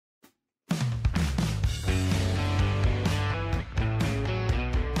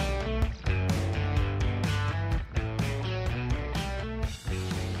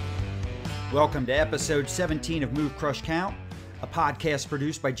Welcome to episode 17 of Move, Crush, Count, a podcast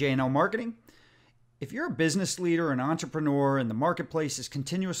produced by J&L Marketing. If you're a business leader, an entrepreneur, and the marketplace is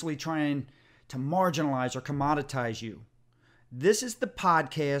continuously trying to marginalize or commoditize you, this is the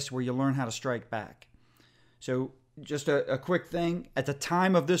podcast where you learn how to strike back. So just a quick thing. At the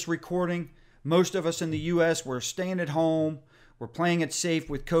time of this recording, most of us in the U.S. were staying at home. We're playing it safe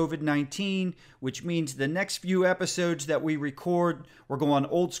with COVID-19, which means the next few episodes that we record, we're going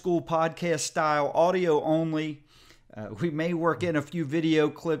old school podcast style, audio only. We may work in a few video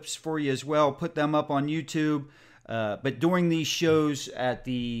clips for you as well, put them up on YouTube. But during these shows at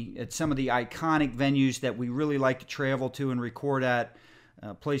some of the iconic venues that we really like to travel to and record at,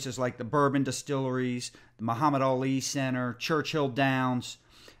 places like the Bourbon Distilleries, the Muhammad Ali Center, Churchill Downs,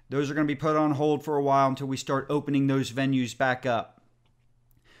 those are going to be put on hold for a while until we start opening those venues back up.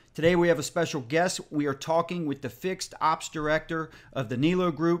 Today we have a special guest. We are talking with the Fixed Ops Director of the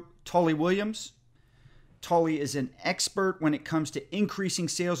Niello Group, Tully Williams. Tully is an expert when it comes to increasing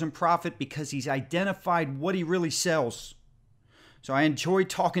sales and profit because he's identified what he really sells. So I enjoy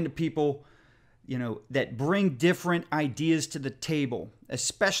talking to people, that bring different ideas to the table,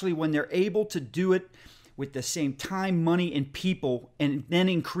 especially when they're able to do it with the same time, money, and people, and then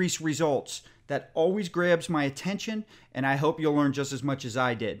increase results. That always grabs my attention, and I hope you'll learn just as much as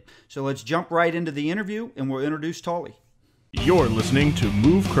I did. So let's jump right into the interview, and we'll introduce Tully. You're listening to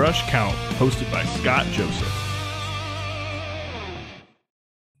Move, Crush, Count, hosted by Scott Joseph.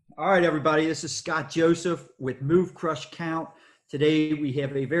 All right, everybody, this is Scott Joseph with Move, Crush, Count. Today we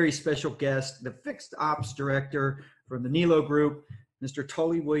have a very special guest, the Fixed Ops Director from the Niello Group, Mr.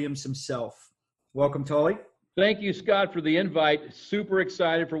 Tully Williams himself. Welcome, Tully. Thank you, Scott, for the invite. Super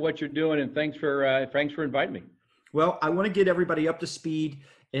excited for what you're doing, and thanks for inviting me. Well, I want to get everybody up to speed.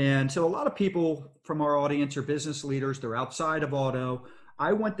 And so a lot of people from our audience are business leaders. They're outside of auto.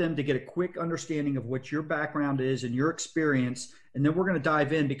 I want them to get a quick understanding of what your background is and your experience. And then we're going to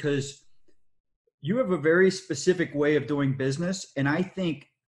dive in because you have a very specific way of doing business. And I think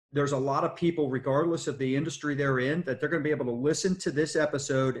there's a lot of people, regardless of the industry they're in, that they're going to be able to listen to this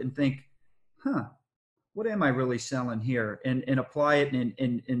episode and think, what am I really selling here? And apply it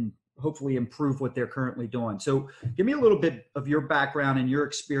and hopefully improve what they're currently doing. So give me a little bit of your background and your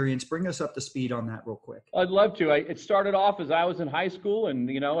experience. Bring us up to speed on that real quick. I'd love to. It started off as I was in high school and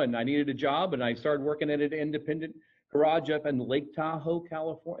I needed a job, and I started working at an independent garage up in Lake Tahoe,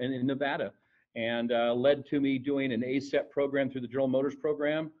 California, in Nevada, and led to me doing an ASEP program through the General Motors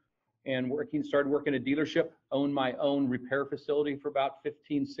program and started working at a dealership, owned my own repair facility for about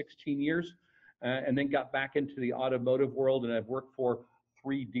 15, 16 years. And then got back into the automotive world, and I've worked for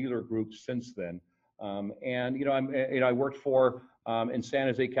 3 dealer groups since then. I worked for in San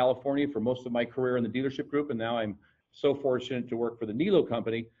Jose, California, for most of my career in the dealership group, and now I'm so fortunate to work for the Niello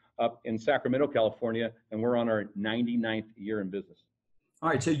Company up in Sacramento, California, and we're on our 99th year in business. All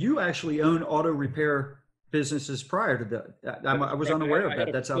right, so you actually own auto repair businesses prior to that. I was unaware of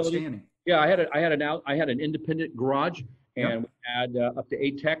that. That's outstanding. Yeah, I had an independent garage. And we had up to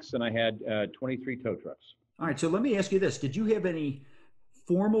 8 techs, and I had 23 tow trucks. All right. So let me ask you this. Did you have any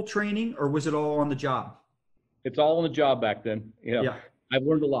formal training, or was it all on the job? It's all on the job back then. Yeah. I've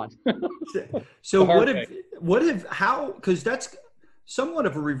learned a lot. So because that's somewhat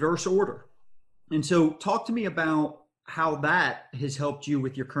of a reverse order. And so talk to me about how that has helped you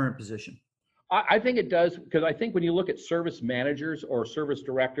with your current position. I think it does, because I think when you look at service managers or service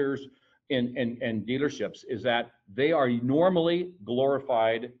directors in dealerships, is that they are normally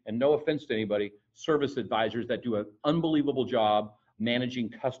glorified, and no offense to anybody, service advisors that do an unbelievable job managing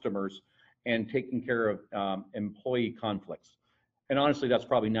customers and taking care of employee conflicts. And honestly, that's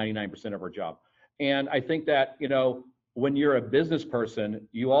probably 99% of our job. And I think that, when you're a business person,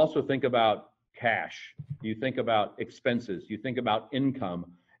 you also think about cash, you think about expenses, you think about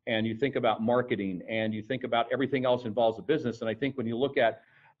income, and you think about marketing, and you think about everything else involves a business. And I think when you look at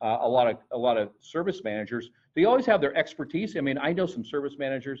a lot of service managers, they always have their expertise. I mean, I know some service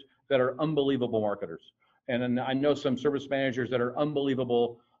managers that are unbelievable marketers, and then I know some service managers that are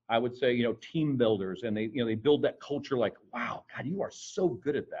unbelievable, I would say, team builders, and they build that culture like, wow, God, you are so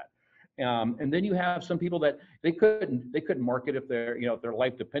good at that. And then you have some people that they couldn't market if their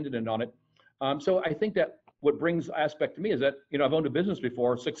life depended on it. So I think that what brings aspect to me is that, I've owned a business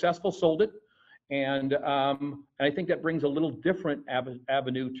before, successful, sold it. And I think that brings a little different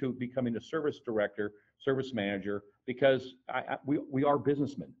avenue to becoming a service director, service manager, because we are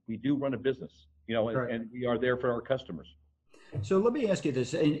businessmen. We do run a business, Right. and we are there for our customers. So let me ask you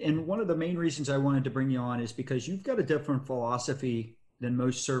this. And one of the main reasons I wanted to bring you on is because you've got a different philosophy than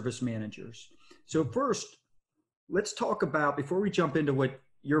most service managers. So first, let's talk about, before we jump into what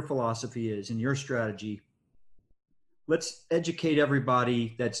your philosophy is and your strategy, let's educate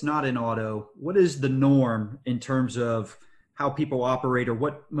everybody that's not in auto. What is the norm in terms of how people operate, or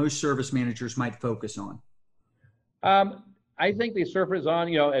what most service managers might focus on? I think the surface on,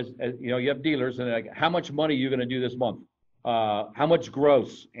 as you know, you have dealers and like, how much money are you going to do this month? How much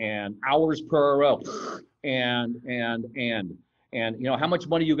gross and hours per RO and how much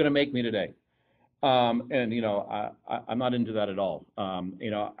money are you going to make me today? I'm not into that at all.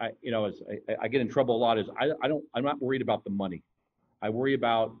 I get in trouble a lot is I'm not worried about the money. I worry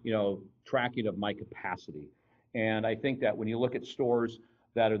about, tracking of my capacity. And I think that when you look at stores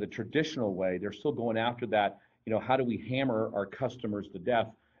that are the traditional way, they're still going after that, how do we hammer our customers to death?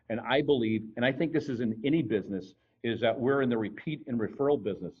 And I believe, and I think this is in any business, is that we're in the repeat and referral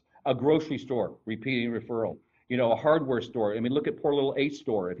business. A grocery store, repeating referral. A hardware store. I mean, look at poor little Ace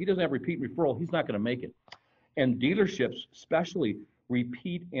store. If he doesn't have repeat and referral, he's not going to make it. And dealerships, especially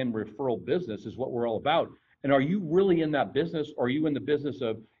repeat and referral business, is what we're all about. And are you really in that business? Or are you in the business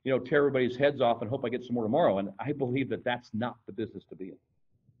of, tear everybody's heads off and hope I get some more tomorrow? And I believe that that's not the business to be in.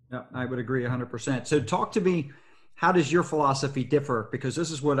 Yeah, I would agree 100%. So talk to me, how does your philosophy differ? Because this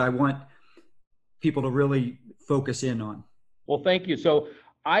is what I want people to really focus in on. Well, thank you. So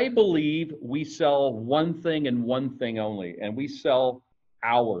I believe we sell one thing and one thing only, and we sell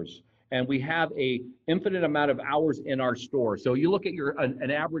hours. And we have a infinite amount of hours in our store. So you look at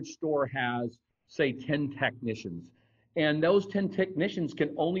an average store has, say, 10 technicians. And those 10 technicians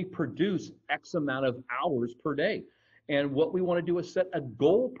can only produce X amount of hours per day. And what we want to do is set a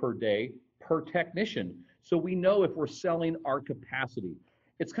goal per day per technician. So we know if we're selling our capacity.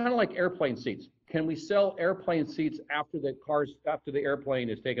 It's kind of like airplane seats. Can we sell airplane seats after the airplane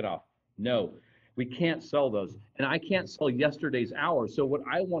is taken off? No, we can't sell those. And I can't sell yesterday's hours. So what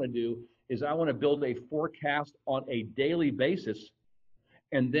I want to do is I want to build a forecast on a daily basis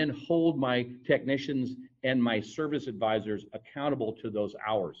and then hold my technicians and my service advisors accountable to those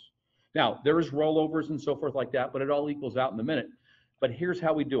hours. Now, there is rollovers and so forth like that, but it all equals out in a minute. But here's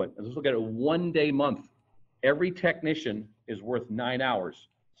how we do it. Let's look at a 1-day month. Every technician is worth 9 hours.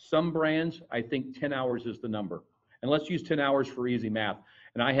 Some brands, I think 10 hours is the number. And let's use 10 hours for easy math.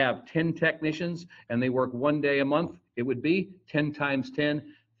 And I have 10 technicians and they work 1 day a month. It would be 10 times 10,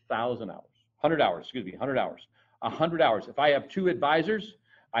 1,000 hours. 100 hours, 100 hours. 100 hours. If I have 2 advisors,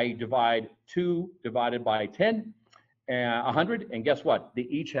 I divide 2 divided by 10, 100. And guess what? They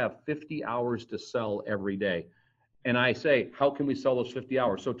each have 50 hours to sell every day. And I say, how can we sell those 50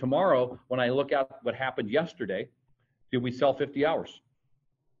 hours? So tomorrow, when I look at what happened yesterday, did we sell 50 hours?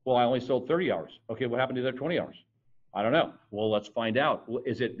 Well, I only sold 30 hours. Okay, what happened to the other 20 hours? I don't know. Well, let's find out.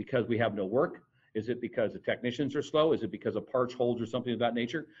 Is it because we have no work? Is it because the technicians are slow? Is it because of parts holds or something of that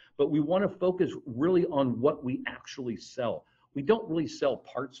nature? But we want to focus really on what we actually sell. We don't really sell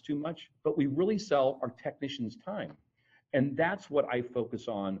parts too much, but we really sell our technicians' time. And that's what I focus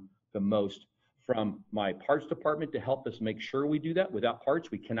on the most, from my parts department to help us make sure we do that. Without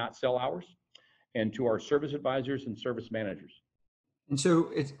parts, we cannot sell hours, and to our service advisors and service managers. And so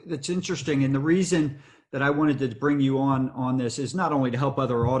it's interesting. And the reason that I wanted to bring you on this is not only to help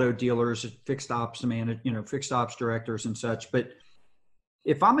other auto dealers, fixed ops directors and such, but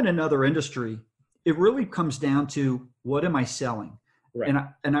if I'm in another industry, it really comes down to what am I selling? Right.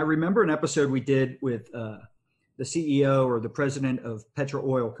 And I remember an episode we did with the CEO or the president of Petra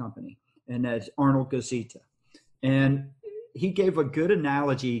Oil Company, and that's Arnold Gazita. And he gave a good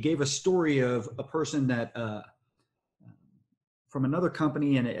analogy. He gave a story of a person that from another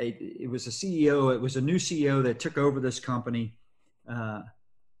company, and it was a CEO. It was a new CEO that took over this company.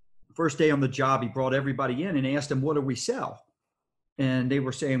 First day on the job, he brought everybody in and asked them, what do we sell? And they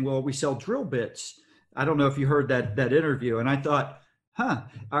were saying, well, we sell drill bits. I don't know if you heard that interview. And I thought, all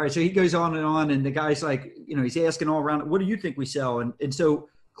right. So he goes on, and the guy's like, he's asking all around, what do you think we sell? And so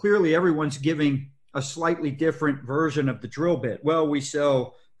clearly everyone's giving a slightly different version of the drill bit. Well, we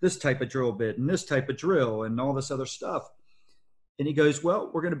sell this type of drill bit and this type of drill and all this other stuff. And he goes,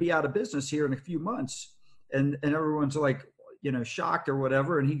 well, we're going to be out of business here in a few months. And everyone's like, shocked or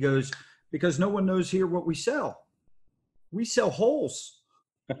whatever. And he goes, because no one knows here what we sell. We sell holes.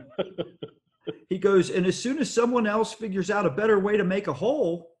 He goes, and as soon as someone else figures out a better way to make a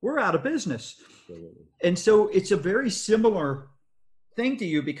hole, we're out of business. And so it's a very similar thing to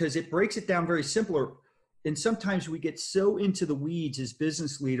you, because it breaks it down very simpler. And sometimes we get so into the weeds as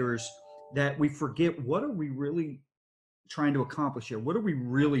business leaders that we forget, what are we really trying to accomplish here? What are we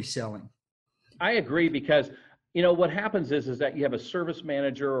really selling? I agree, because what happens is that you have a service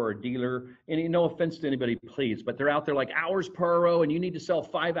manager or a dealer, and no offense to anybody, please, but they're out there like hours per RO, and you need to sell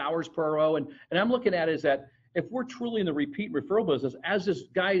 5 hours per RO. And I'm looking at it as that if we're truly in the repeat referral business, as this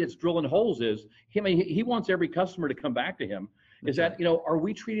guy that's drilling holes is, he wants every customer to come back to him. Is that, are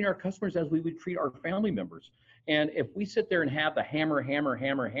we treating our customers as we would treat our family members? And if we sit there and have the hammer,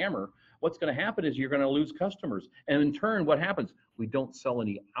 what's going to happen is you're going to lose customers. And in turn, what happens? We don't sell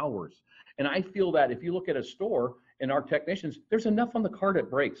any hours. And I feel that if you look at a store and our technicians, there's enough on the car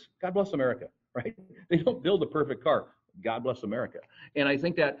that breaks. God bless America, right? They don't build a perfect car. God bless America. And I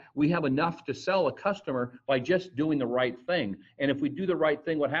think that we have enough to sell a customer by just doing the right thing. And if we do the right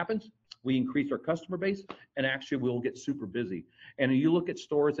thing, what happens? We increase our customer base, and actually we'll get super busy. And you look at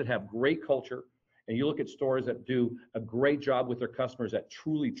stores that have great culture, and you look at stores that do a great job with their customers that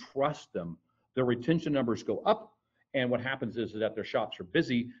truly trust them, their retention numbers go up. And what happens is that their shops are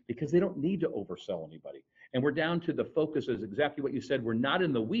busy because they don't need to oversell anybody. And we're down to the focus is exactly what you said. We're not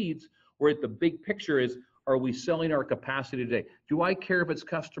in the weeds. We're at the big picture is, are we selling our capacity today? Do I care if it's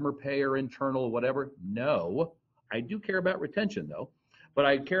customer pay or internal or whatever? No. I do care about retention though, but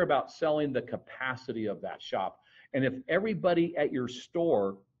I care about selling the capacity of that shop. And if everybody at your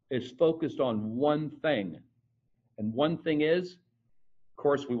store is focused on one thing, and one thing is, of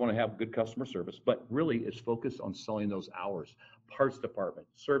course, we want to have good customer service, but really it's focused on selling those hours. Parts department,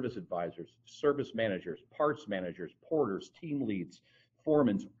 service advisors, service managers, parts managers, porters, team leads,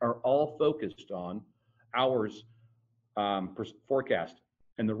 foremen are all focused on hours forecast.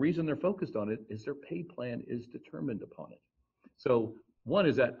 And the reason they're focused on it is their pay plan is determined upon it. So one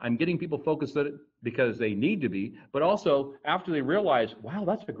is that I'm getting people focused on it because they need to be, but also after they realize, wow,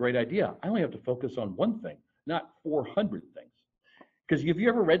 that's a great idea. I only have to focus on one thing, not 400 things. Because have you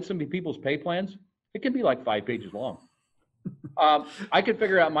ever read some people's pay plans? It can be like 5 pages long. I could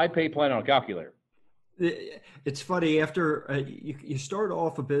figure out my pay plan on a calculator. It's funny, after you start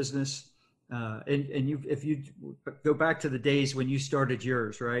off a business, if you go back to the days when you started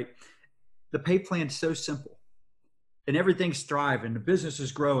yours, right? The pay plan's so simple, and everything's thriving. The business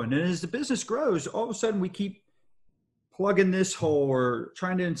is growing, and as the business grows, all of a sudden we keep plugging this hole or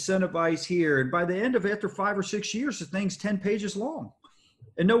trying to incentivize here, and by the end of after 5 or 6 years, the thing's 10 pages long,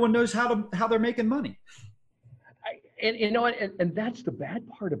 and no one knows how they're making money. And you know what? And that's the bad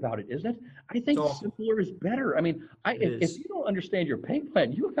part about it, isn't it? I think simpler is better. I mean, if you don't understand your pay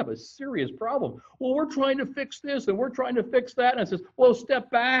plan, you have a serious problem. Well, we're trying to fix this and we're trying to fix that. And I says, well, step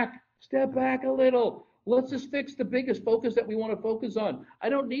back a little. Let's just fix the biggest focus that we want to focus on. I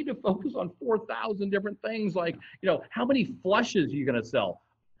don't need to focus on 4,000 different things like, how many flushes are you going to sell?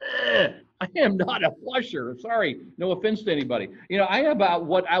 I am not a flusher. Sorry, no offense to anybody. I am about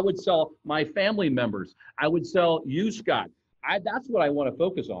what I would sell my family members. I would sell you, Scott. That's what I want to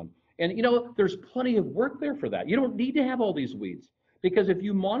focus on. And there's plenty of work there for that. You don't need to have all these weeds, because if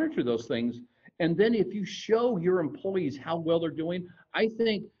you monitor those things, and then if you show your employees how well they're doing, I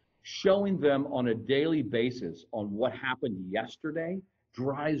think showing them on a daily basis on what happened yesterday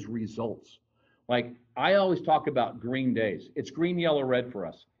drives results. Like I always talk about green days. It's green, yellow, red for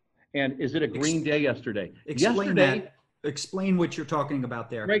us. And is it a green day yesterday? Explain what you're talking about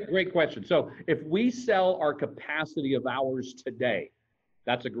there. Great question. So if we sell our capacity of hours today,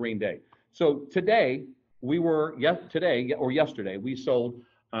 that's a green day. So today yesterday we sold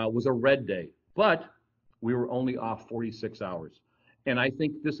was a red day, but we were only off 46 hours. And I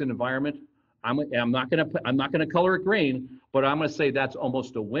think this environment, I'm not gonna color it green, but I'm gonna say that's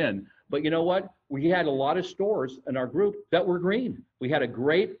almost a win. But you know what? We had a lot of stores in our group that were green. We had a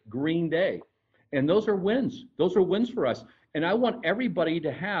great green day. And those are wins. Those are wins for us. And I want everybody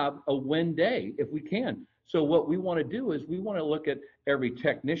to have a win day if we can. So what we want to do is we want to look at every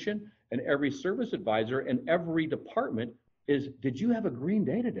technician and every service advisor and every department is, did you have a green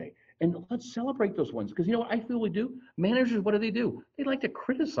day today? And let's celebrate those ones. Because you know what I feel we do? Managers, what do? They like to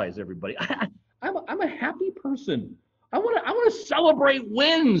criticize everybody. I'm a happy person. I want to celebrate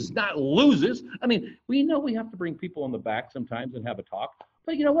wins, not loses. I mean, we know we have to bring people on the back sometimes and have a talk.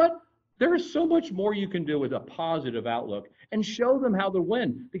 But you know what? There is so much more you can do with a positive outlook and show them how to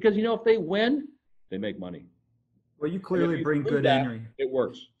win. Because if they win, they make money. Well, you clearly bring good energy. It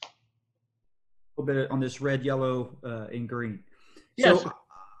works. A little bit on this red, yellow, and green. Yes. So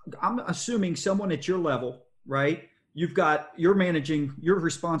I'm assuming someone at your level, right? You're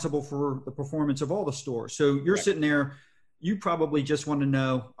responsible for the performance of all the stores. So you're sitting there, you probably just want to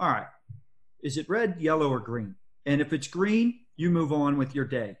know, all right, is it red, yellow, or green? And if it's green, you move on with your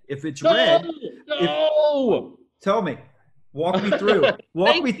day. If it's red, tell me, walk me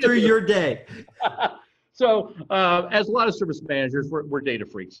through your day. So as a lot of service managers, we're data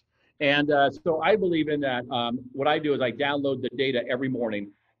freaks. And so I believe in that. What I do is I download the data every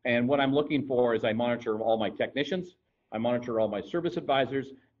morning. And what I'm looking for is I monitor all my technicians, I monitor all my service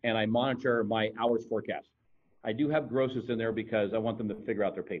advisors, and I monitor my hours forecast. I do have grosses in there because I want them to figure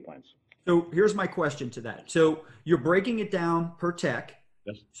out their pay plans. So here's my question to that. So you're breaking it down per tech.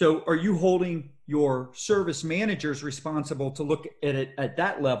 Yes. So are you holding your service managers responsible to look at it at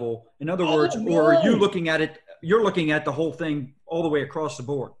that level? In other words, no. or are you looking at it, you're looking at the whole thing all the way across the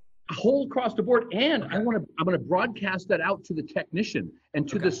board? Whole across the board. And I'm going to broadcast that out to the technician and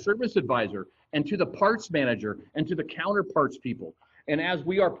to the service advisor and to the parts manager and to the counterparts people. And as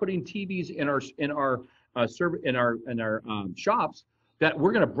we are putting TVs in our shops, that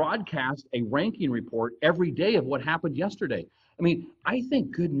we're going to broadcast a ranking report every day of what happened yesterday. I mean, I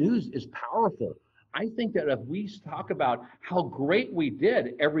think good news is powerful. I think that if we talk about how great we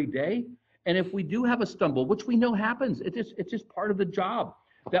did every day, and if we do have a stumble, which we know happens, it's just part of the job,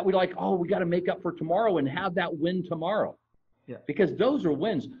 that we like, oh, we got to make up for tomorrow and have that win tomorrow. Yeah. Because those are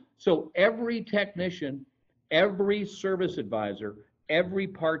wins. So every technician, every service advisor, every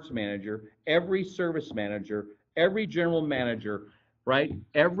parts manager, every service manager, every general manager, right?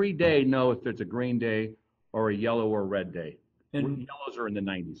 Every day know if there's a green day or a yellow or red day. And yellows are in the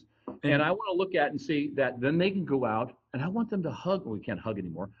 90s. And I want to look at and see that then they can go out and I want them to hug. Well, we can't hug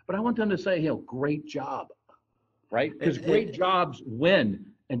anymore, but I want them to say, great job, right? Because great jobs win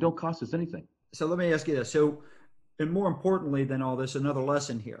and don't cost us anything. So let me ask you this. So, and more importantly than all this, another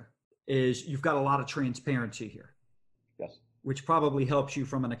lesson here is you've got a lot of transparency here. Yes. Which probably helps you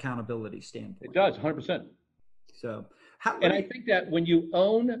from an accountability standpoint. It does, 100%. So, and I think that when you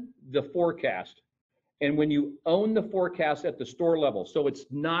own the forecast and when you own the forecast at the store level, so it's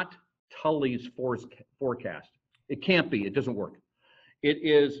not Tully's forecast. It can't be, it doesn't work. It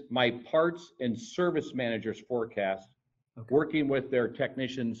is my parts and service manager's forecast, working with their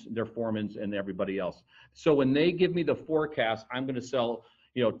technicians, their foremans, and everybody else. So when they give me the forecast, I'm going to sell,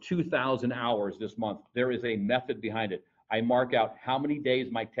 2,000 hours this month. There is a method behind it. I mark out how many days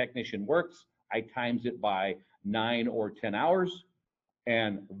my technician works. I times it by 9 or 10 hours,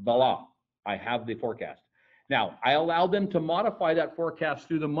 and voila, I have the forecast. Now, I allow them to modify that forecast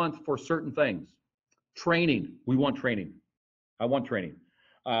through the month for certain things. Training, we want training. I want training.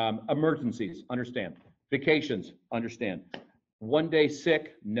 Emergencies, understand. Vacations, understand. 1 day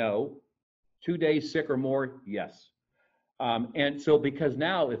sick, no. 2 days sick or more, yes. And so because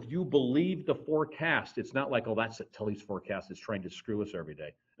now if you believe the forecast, it's not like, oh, that's Tully's forecast is trying to screw us every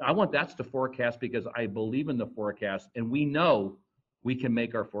day. I want that's the forecast because I believe in the forecast and we know we can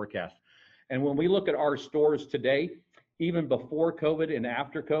make our forecast. And when we look at our stores today, even before COVID and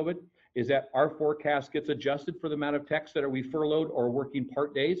after COVID, is that our forecast gets adjusted for the amount of techs that we furloughed or working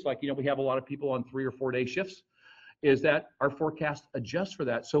part days. Like, we have a lot of people on 3 or 4 day shifts, is that our forecast adjusts for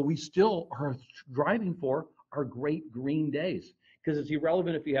that. So we still are driving for our great green days, because it's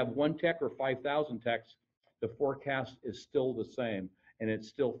irrelevant if you have 1 tech or 5,000 techs, the forecast is still the same and it's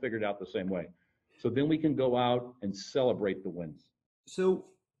still figured out the same way. So then we can go out and celebrate the wins. So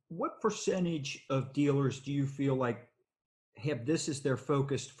what percentage of dealers do you feel like have this as their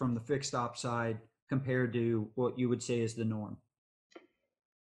focus from the fixed op side compared to what you would say is the norm?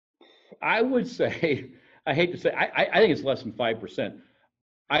 I would say, I hate to say, I think it's less than 5%.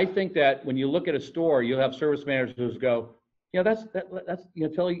 I think that when you look at a store, you'll have service managers who go, that's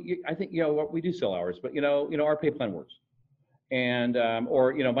Tully, I think, we do sell hours, but our pay plan works. And,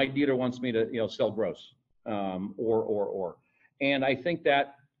 or, my dealer wants me to, sell gross, or. And I think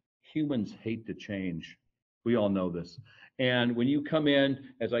that humans hate to change. We all know this. And when you come in,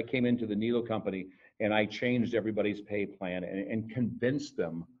 as I came into the Niello Company, and I changed everybody's pay plan and convinced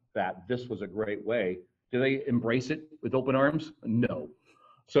them that this was a great way, do they embrace it with open arms? No.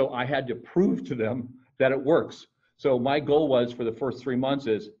 So I had to prove to them that it works. So my goal was for the first 3 months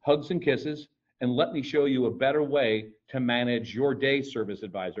is hugs and kisses, and let me show you a better way to manage your day, service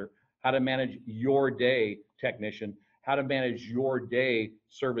advisor, how to manage your day, technician, how to manage your day,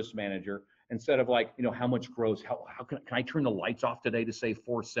 service manager, instead of like, how much gross, how can I turn the lights off today to save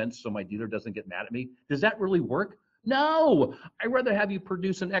 4 cents so my dealer doesn't get mad at me? Does that really work? No, I'd rather have you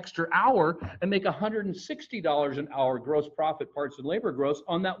produce an extra hour and make $160 an hour gross profit, parts and labor gross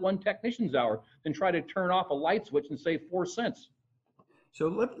on that one technician's hour than try to turn off a light switch and save 4 cents.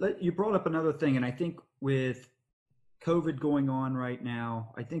 So you brought up another thing, and I think with COVID going on right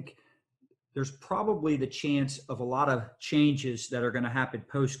now, I think there's probably the chance of a lot of changes that are going to happen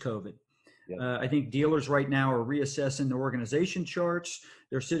post-COVID. Yeah. I think dealers right now are reassessing their organization charts.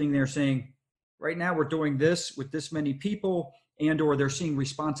 They're sitting there saying, right now we're doing this with this many people, and or they're seeing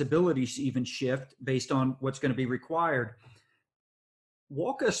responsibilities even shift based on what's going to be required.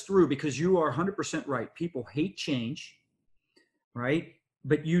 Walk us through, because you are 100% right. People hate change, right?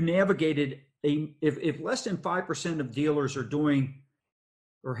 But you navigated if less than 5% of dealers are doing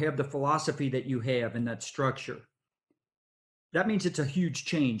or have the philosophy that you have and that structure, that means it's a huge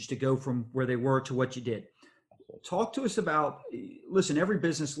change to go from where they were to what you did. Talk to us about, listen, every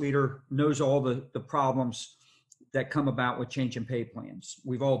business leader knows all the problems that come about with changing pay plans.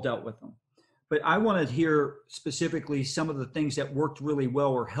 We've all dealt with them. But I want to hear specifically some of the things that worked really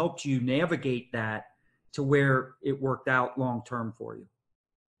well or helped you navigate that to where it worked out long-term for you.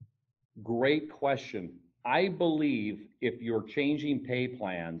 Great question. I believe if you're changing pay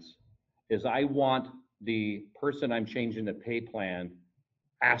plans, is I want the person I'm changing the pay plan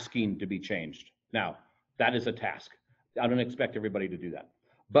asking to be changed. Now, that is a task. I don't expect everybody to do that.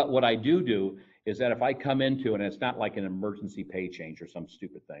 But what I do is that if I come into, and it's not like an emergency pay change or some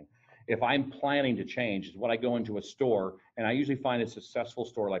stupid thing, if I'm planning to change, is when I go into a store, and I usually find a successful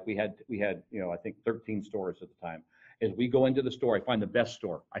store, like we had, I think 13 stores at the time, is we go into the store, I find the best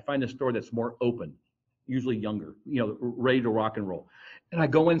store. I find the store that's more open, usually younger, ready to rock and roll. And I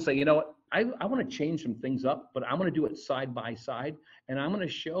go in and say, you know what, I want to change some things up, but I'm going to do it side by side, and I'm going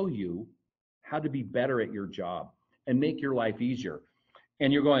to show you how to be better at your job and make your life easier.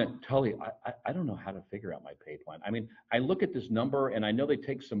 And you're going, Tully, I don't know how to figure out my pay plan. I mean, I look at this number and I know they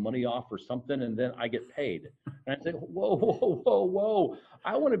take some money off or something, and then I get paid. And I say, whoa.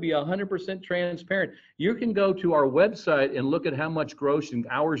 I want to be 100% transparent. You can go to our website and look at how much gross and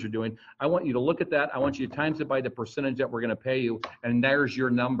hours you're doing. I want you to look at that. I want you to times it by the percentage that we're going to pay you. And there's your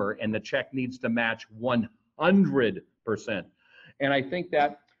number. And the check needs to match 100%. And I think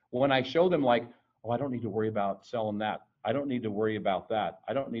that when I show them like, oh, I don't need to worry about selling that. I don't need to worry about that.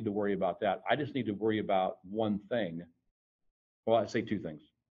 I don't need to worry about that. I just need to worry about one thing. Well, I say two things.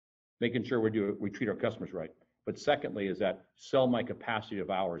 Making sure we treat our customers right. But secondly is that sell my capacity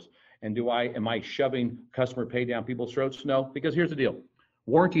of hours. And am I shoving customer pay down people's throats? No, because here's the deal.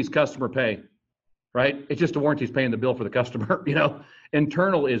 Warranty's customer pay, right? It's just the warranty's paying the bill for the customer,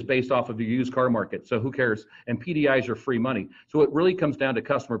 Internal is based off of the used car market. So who cares? And PDIs are free money. So it really comes down to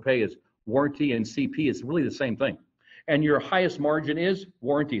customer pay is warranty, and CP is really the same thing. And your highest margin is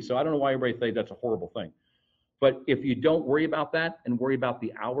warranty. So I don't know why everybody thinks that's a horrible thing. But if you don't worry about that and worry about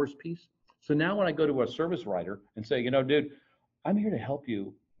the hours piece. So now when I go to a service writer and say, dude, I'm here to help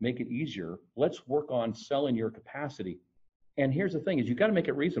you make it easier. Let's work on selling your capacity. And here's the thing is you got to make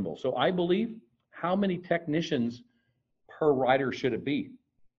it reasonable. So I believe, how many technicians per rider should it be?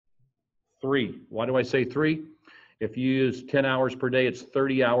 3. Why do I say 3? If you use 10 hours per day, it's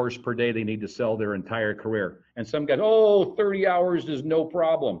 30 hours per day they need to sell their entire career. And some guys, 30 hours is no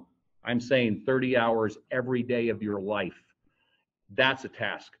problem. I'm saying 30 hours every day of your life. That's a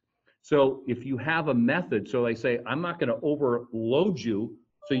task. So if you have a method, so they say, I'm not going to overload you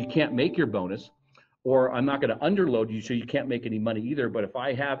so you can't make your bonus, or I'm not going to underload you so you can't make any money either. But if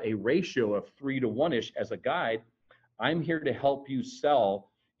I have a ratio of 3 to 1-ish as a guide, I'm here to help you sell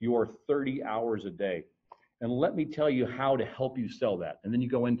your 30 hours a day. And let me tell you how to help you sell that. And then you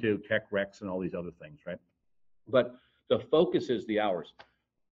go into tech recs and all these other things, right? But the focus is the hours.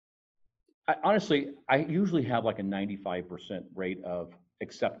 Honestly, I usually have like a 95% rate of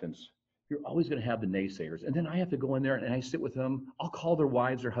acceptance. You're always going to have the naysayers. And then I have to go in there and I sit with them. I'll call their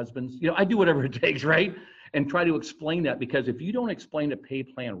wives or husbands. I do whatever it takes, right? And try to explain that, because if you don't explain a pay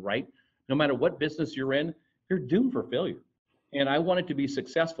plan right, no matter what business you're in, you're doomed for failure. And I want it to be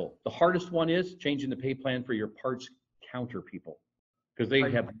successful. The hardest one is changing the pay plan for your parts counter people, because they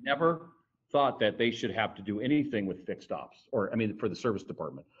have never thought that they should have to do anything with fixed ops, for the service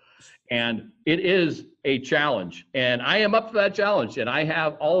department. And it is a challenge, and I am up for that challenge, and I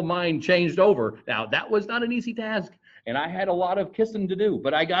have all mine changed over. Now, that was not an easy task, and I had a lot of kissing to do,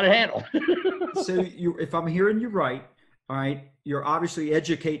 but I got it handled. So if I'm hearing you right, all right, you're obviously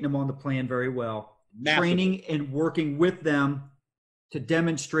educating them on the plan very well. Massively. Training and working with them to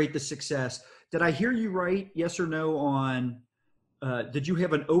demonstrate the success. Did I hear you right? Yes or no on, did you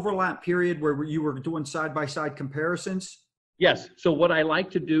have an overlap period where you were doing side-by-side comparisons? Yes. So what I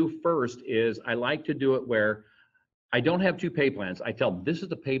like to do first is I like to do it where I don't have 2 pay plans. I tell them, this is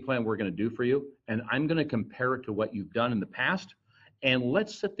the pay plan we're going to do for you, and I'm going to compare it to what you've done in the past. And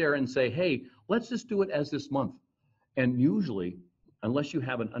let's sit there and say, hey, let's just do it as this month. And usually, unless you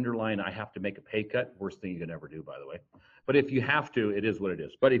have an underlying, I have to make a pay cut, worst thing you can ever do, by the way. But if you have to, it is what it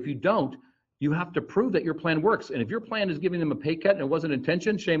is. But if you don't, you have to prove that your plan works. And if your plan is giving them a pay cut and it wasn't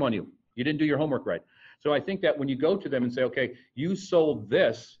intention, shame on you. You didn't do your homework right. So I think that when you go to them and say, okay, you sold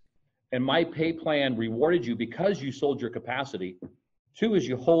this and my pay plan rewarded you because you sold your capacity. 2 is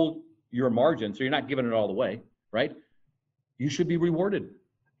you hold your margin, so you're not giving it all away, right? You should be rewarded.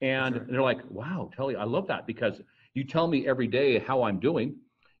 And they're like, wow, Tully, I love that, because you tell me every day how I'm doing.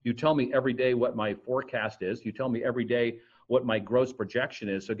 You tell me every day what my forecast is. You tell me every day what my gross projection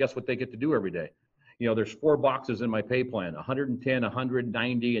is. So guess what they get to do every day? There's 4 boxes in my pay plan, 110,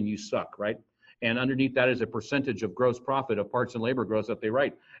 190, and you suck, right? And underneath that is a percentage of gross profit of parts and labor gross that they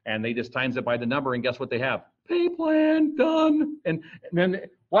write. And they just times it by the number, and guess what they have? Pay plan done. And then,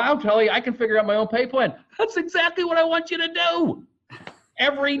 wow, Tully, I can figure out my own pay plan. That's exactly what I want you to do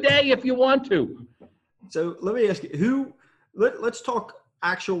every day if you want to. So let me ask you, let's talk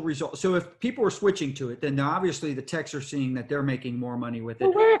actual results. So if people are switching to it, then obviously the techs are seeing that they're making more money with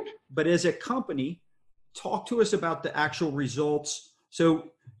it. Correct. But as a company, talk to us about the actual results. So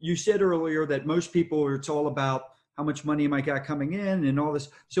you said earlier that most people, it's all about how much money am I got coming in and all this.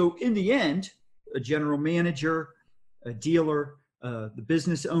 So in the end, a general manager, a dealer, the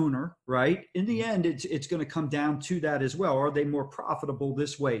business owner, right? In the end, it's going to come down to that as well. Are they more profitable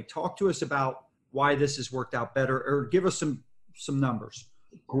this way? Talk to us about why this has worked out better, or give us some numbers.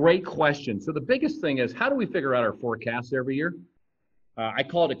 Great question. So the biggest thing is, how do we figure out our forecasts every year? I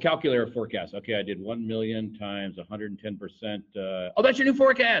call it a calculator forecast. Okay, I did 1 million times 110%. Oh, that's your new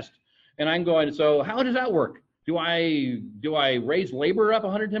forecast. And I'm going, so how does that work? Do I raise labor up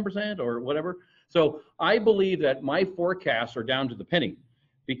 110% or whatever? So I believe that my forecasts are down to the penny,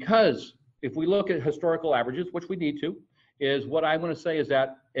 because if we look at historical averages, which we need to, is what I want to say is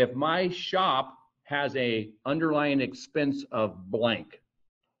that if my shop has a underlying expense of blank,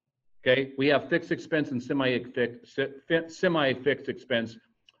 okay, we have fixed expense and semi-fixed expense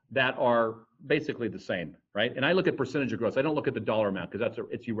that are basically the same, right? And I look at percentage of gross. I don't look at the dollar amount, because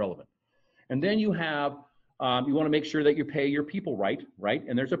it's irrelevant. And then you have, you want to make sure that you pay your people right?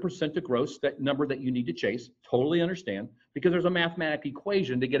 And there's a percent of gross, that number that you need to chase. Totally understand, because there's a mathematical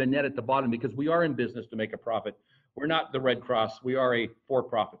equation to get a net at the bottom, because we are in business to make a profit. We're not the Red Cross. We are a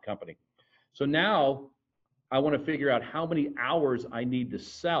for-profit company. So now I want to figure out how many hours I need to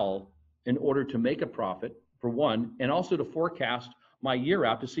sell in order to make a profit, for one, and also to forecast my year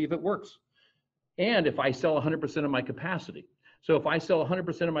out to see if it works. And if I sell 100% of my capacity. So if I sell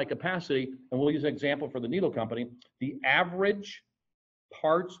 100% of my capacity, and we'll use an example for the Niello Company, the average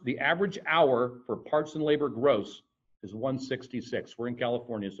hour for parts and labor gross is 166. We're in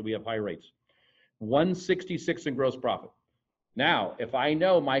California, so we have high rates. 166 in gross profit. Now, if I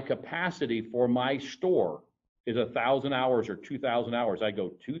know my capacity for my store is 1,000 hours or 2,000 hours, I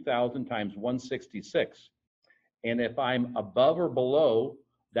go 2,000 times 166. And if I'm above or below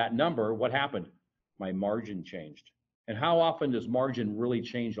that number, what happened? My margin changed. And how often does margin really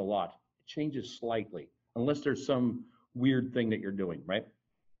change a lot? It changes slightly, unless there's some weird thing that you're doing, right?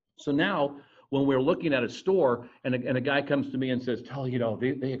 So now, when we're looking at a store and a guy comes to me and says, Tully,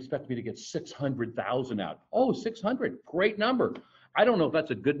 they expect me to get 600,000 out. Oh, 600, great number. I don't know if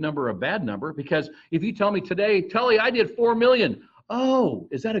that's a good number or a bad number, because if you tell me today, Tully, I did 4 million. Oh,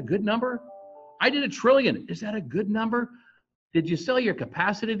 is that a good number? I did 1 trillion. Is that a good number? Did you sell your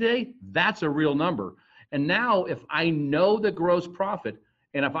capacity today? That's a real number. And now if I know the gross profit,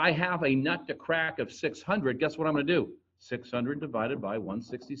 and if I have a nut to crack of 600, guess what I'm going to do? 600 divided by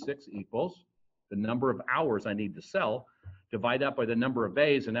 166 equals the number of hours I need to sell, divide that by the number of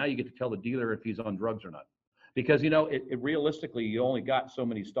days, and now you get to tell the dealer if he's on drugs or not. Because, realistically, you only got so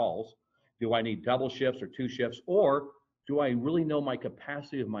many stalls. Do I need double shifts or 2 shifts? Or do I really know my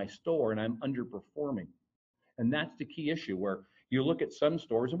capacity of my store and I'm underperforming? And that's the key issue, where you look at some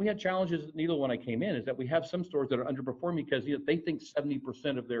stores, and we had challenges at Niello when I came in, is that we have some stores that are underperforming because they think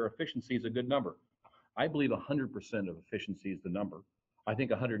 70% of their efficiency is a good number. I believe 100% of efficiency is the number. I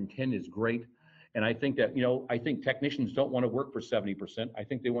think 110 is great. And I think that, I think technicians don't want to work for 70%. I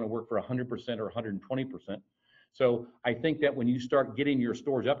think they want to work for 100% or 120%. So I think that when you start getting your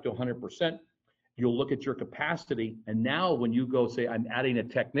stores up to 100%, you'll look at your capacity. And now when you go say, I'm adding a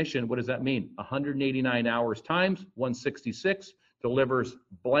technician, what does that mean? 189 hours times 166 delivers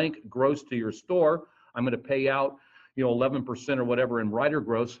blank gross to your store. I'm going to pay out, 11% or whatever in rider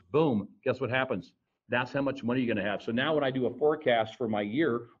gross. Boom. Guess what happens? That's how much money you're going to have. So now when I do a forecast for my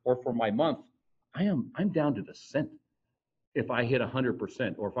year or for my month, I'm down to the cent. If I hit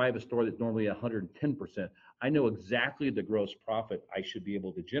 100%, or if I have a store that's normally 110%, I know exactly the gross profit I should be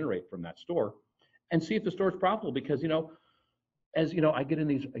able to generate from that store, and see if the store is profitable. Because, I get in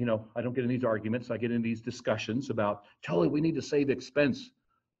these, I don't get in these arguments. I get in these discussions about, Tully, we need to save expense.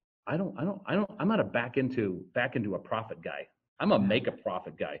 I'm not a back into a profit guy. I'm a make a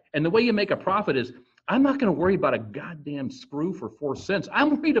profit guy. And the way you make a profit is, I'm not going to worry about a goddamn screw for 4 cents.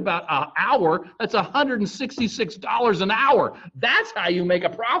 I'm worried about an hour. That's $166 an hour. That's how you make a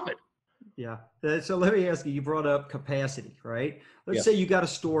profit. Yeah. So let me ask you, you brought up capacity, right? Let's Yeah. say you got a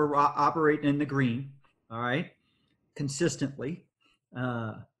store operating in the green, all right, consistently.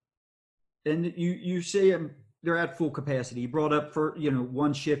 And you say they're at full capacity. You brought up for,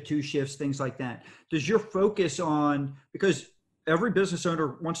 one shift, two shifts, things like that. Does your focus on, because every business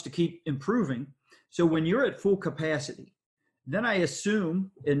owner wants to keep improving. So when you're at full capacity, then I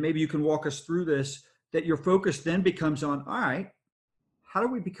assume, and maybe you can walk us through this, that your focus then becomes on, all right, how do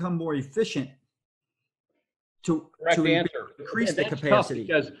we become more efficient to increase the capacity?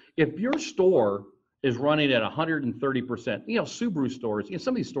 Because if your store is running at 130%, Subaru stores,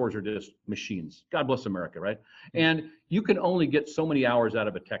 some of these stores are just machines. God bless America, right? And you can only get so many hours out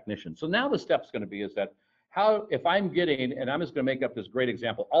of a technician. So now the step's going to be is that if I'm getting, and I'm just going to make up this great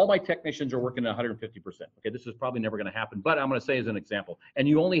example, all my technicians are working at 150%. Okay, this is probably never going to happen, but I'm going to say as an example, and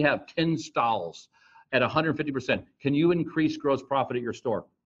you only have 10 stalls at 150%. Can you increase gross profit at your store?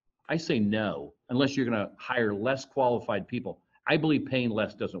 I say no, unless you're going to hire less qualified people. I believe paying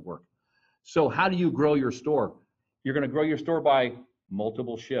less doesn't work. So how do you grow your store? You're going to grow your store by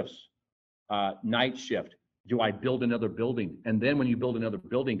multiple shifts, night shift. Do I build another building? And then when you build another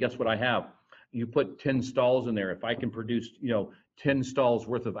building, guess what I have? You put 10 stalls in there. If I can produce, 10 stalls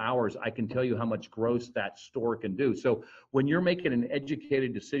worth of hours, I can tell you how much gross that store can do. So when you're making an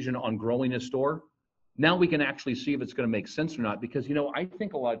educated decision on growing a store, now we can actually see if it's going to make sense or not. Because, I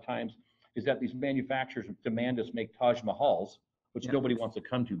think a lot of times is that these manufacturers demand us make Taj Mahals, which nobody wants to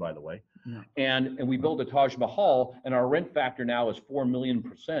come to, by the way. No. And we build a Taj Mahal, and our rent factor now is 4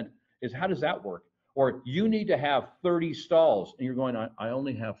 million%. Is how does that work? Or you need to have 30 stalls, and you're going, I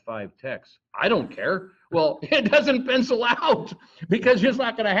only have 5 techs. I don't care. Well, it doesn't pencil out because it's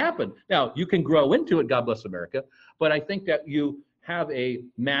not going to happen. Now, you can grow into it, God bless America, but I think that you have a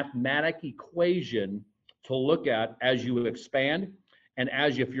mathematic equation to look at as you expand, and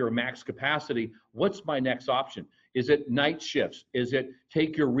if you're a max capacity, what's my next option? Is it night shifts? Is it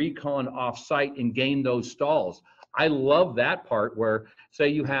take your recon off site and gain those stalls? I love that part where, say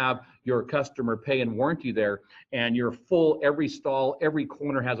you have your customer pay and warranty there, and you're full, every stall, every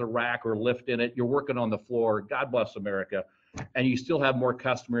corner has a rack or lift in it. You're working on the floor, God bless America, and you still have more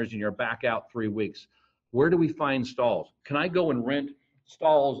customers and you're back out 3 weeks. Where do we find stalls? Can I go and rent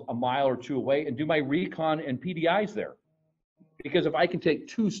stalls a mile or two away and do my recon and PDIs there? Because if I can take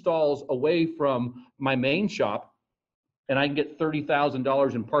 2 stalls away from my main shop, and I can get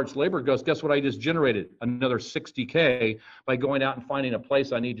 $30,000 in parts labor, guess what I just generated? Another $60K by going out and finding a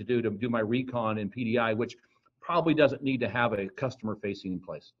place I need to do my recon and PDI, which probably doesn't need to have a customer facing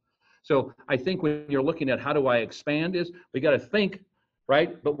place. So I think when you're looking at how do I expand is we got to think,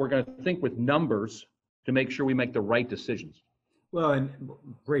 right? But we're going to think with numbers to make sure we make the right decisions. Well, and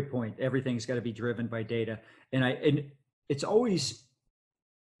great point. Everything's got to be driven by data. And it's always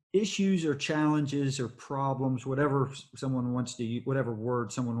issues or challenges or problems, whatever someone wants to use, whatever word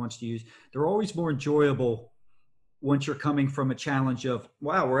someone wants to use, they're always more enjoyable once you're coming from a challenge of,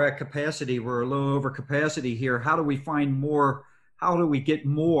 wow, we're at capacity, we're a low over capacity here. How do we find more? How do we get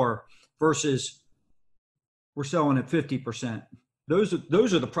more versus we're selling at 50%? Those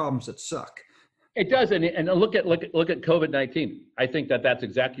are the problems that suck. It does, and look at COVID-19. I think that's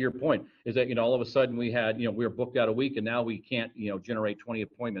exactly your point. Is that all of a sudden we had we were booked out a week, and now we can't generate 20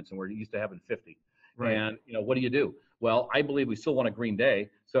 appointments, and we're used to having 50. Right. And what do? Well, I believe we still want a green day,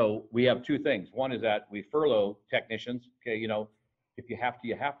 so we have 2 things. One is that we furlough technicians. Okay, if you have to,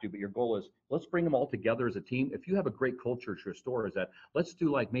 you have to. But your goal is let's bring them all together as a team. If you have a great culture at your store, is that let's do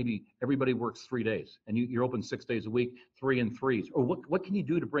like maybe everybody works 3 days, and you're open 6 days a week, 3 and 3s. Or what can you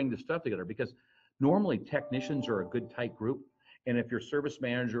do to bring this stuff together? Because normally technicians are a good tight group, and if your service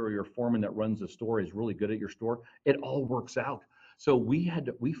manager or your foreman that runs the store is really good at your store, it all works out. So we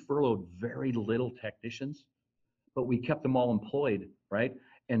furloughed very little technicians, but we kept them all employed, right?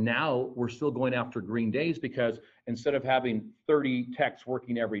 And now we're still going after green days because instead of having 30 techs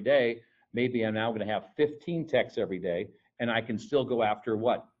working every day, maybe I'm now going to have 15 techs every day, and I can still go after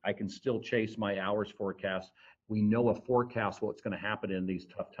what? I can still chase my hours forecast. We know a forecast what's going to happen in these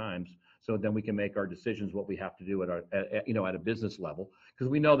tough times. So then we can make our decisions what we have to do at a business level, because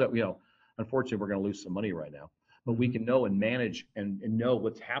we know that unfortunately we're going to lose some money right now, but we can know and manage and know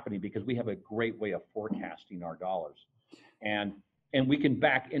what's happening because we have a great way of forecasting our dollars, and we can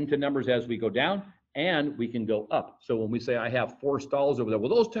back into numbers as we go down, and we can go up. So when we say I have 4 stalls over there,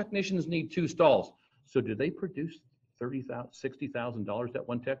 well, those technicians need 2 stalls. So do they produce $30,000, $60,000 that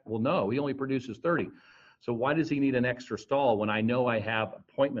one tech? Well, no, he only produces 30. So why does he need an extra stall when I know I have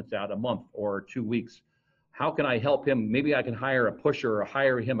appointments out a month or 2 weeks? How can I help him? Maybe I can hire a pusher or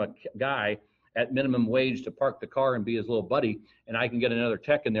hire him a guy at minimum wage to park the car and be his little buddy, and I can get another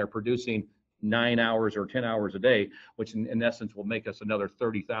tech in there producing 9 hours or 10 hours a day, which in essence will make us another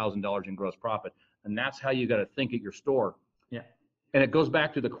 $30,000 in gross profit. And that's how you got to think at your store. Yeah. And it goes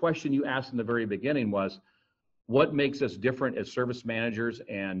back to the question you asked in the very beginning was, what makes us different as service managers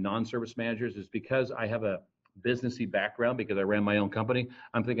and non-service managers is because I have a businessy background, because I ran my own company.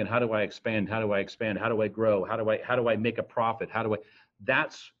 I'm thinking, how do I expand? How do I expand? How do I grow? How do I make a profit?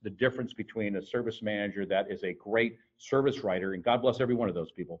 That's the difference between a service manager that is a great service writer, and God bless every one of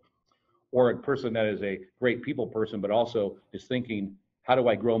those people, or a person that is a great people person, but also is thinking, how do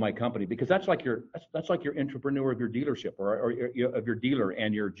I grow my company? Because that's like your entrepreneur of your dealership, or of your dealer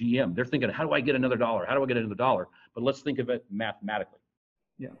and your GM. They're thinking, how do I get another dollar? How do I get another dollar? But let's think of it mathematically.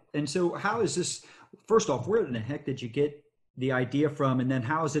 Yeah. And so how is this, first off, where in the heck did you get the idea from? And then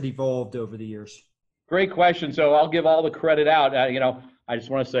how has it evolved over the years? Great question. So I'll give all the credit out. I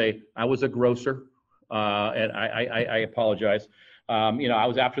just want to say I was a grocer, and I apologize. I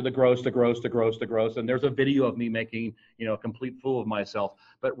was after the gross, and there's a video of me making, a complete fool of myself.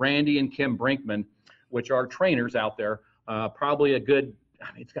 But Randy and Kim Brinkman, which are trainers out there, probably a good,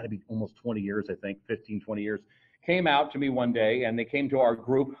 it's got to be almost 20 years, I think, 15, 20 years, came out to me one day, and they came to our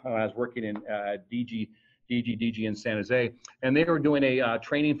group when I was working in DG in San Jose, and they were doing a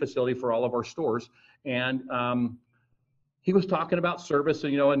training facility for all of our stores. And he was talking about service,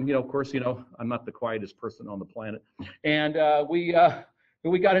 and of course, I'm not the quietest person on the planet. And we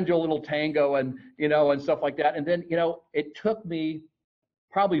got into a little tango, and and stuff like that. And then it took me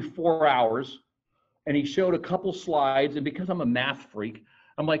probably 4 hours, and he showed a couple slides. And because I'm a math freak,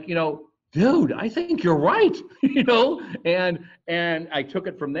 I'm like, dude, I think you're right, and I took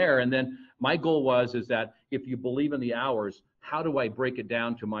it from there. And then my goal is that if you believe in the hours, how do I break it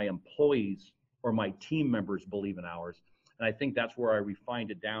down to my employees or my team members believe in hours? And I think that's where I refined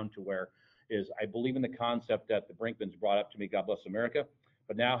it down to where is I believe in the concept that the Brinkmans brought up to me, God bless America.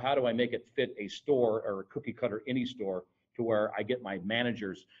 But now how do I make it fit a store or a cookie cutter any store to where I get my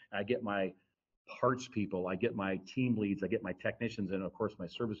managers, and I get my parts people, I get my team leads, I get my technicians, and of course my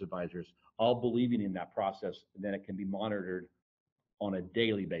service advisors all believing in that process, and then it can be monitored on a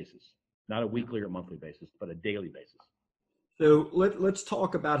daily basis, not a weekly or monthly basis, but a daily basis. So let's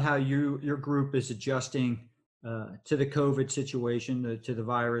talk about how your group is adjusting to the COVID situation, to the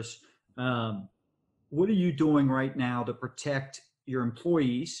virus. What are you doing right now to protect your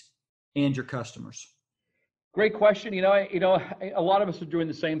employees and your customers? Great question. A lot of us are doing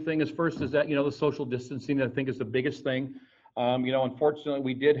the same thing. As first is that, the social distancing, I think, is the biggest thing. Unfortunately,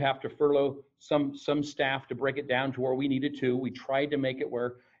 we did have to furlough some staff to break it down to where we needed to. We tried to make it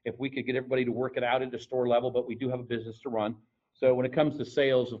where if we could get everybody to work it out at the store level, but we do have a business to run. So when it comes to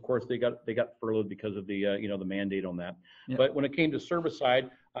sales, of course, they got furloughed because of the the mandate on that. Yep. But when it came to service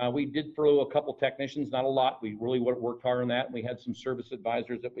side, we did furlough a couple technicians, not a lot. We really worked hard on that. We had some service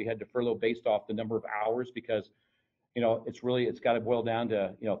advisors that we had to furlough based off the number of hours, because it's got to boil down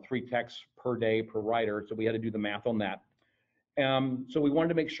to 3 techs per day per rider. So we had to do the math on that. So we wanted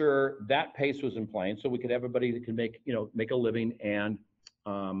to make sure that pace was in place, so we could have everybody that can make a living, and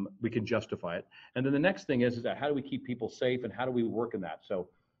we can justify it. And then the next thing is that how do we keep people safe, and how do we work in that? So,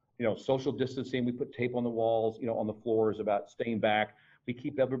 social distancing, we put tape on the walls, on the floors about staying back. We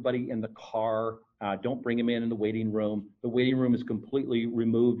keep everybody in the car. Don't bring them in the waiting room. The waiting room is completely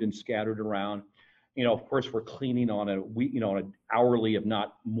removed and scattered around. Of course, we're cleaning on on an hourly, if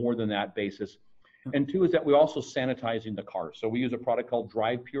not more than that, basis. And 2 is that we're also sanitizing the car. So we use a product called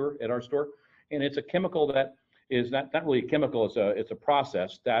Drive Pure at our store, and it's a chemical that is not really a chemical, it's a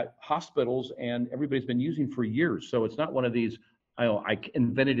process that hospitals and everybody's been using for years. So it's not one of these, I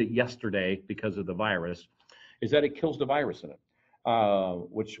invented it yesterday because of the virus, is that it kills the virus in it,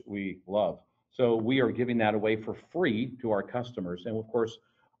 which we love. So we are giving that away for free to our customers. And of course,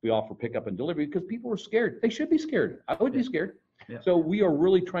 we offer pickup and delivery because people are scared. They should be scared. I would be scared. Yeah. So we are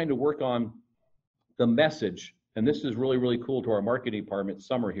really trying to work on the message. And this is really, really cool to our marketing department,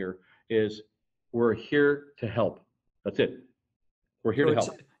 Summer here, is we're here to help. That's it. We're here to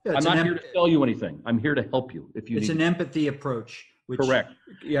help. I'm not here to sell you anything. I'm here to help you if you need. It's an empathy approach. Correct.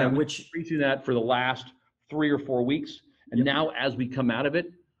 Yeah. And which preaching that for the last 3 or 4 weeks. And now as we come out of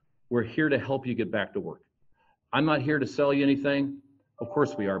it, we're here to help you get back to work. I'm not here to sell you anything. Of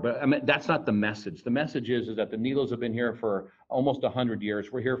course we are, but that's not the message. The message is that the Niellos have been here for almost 100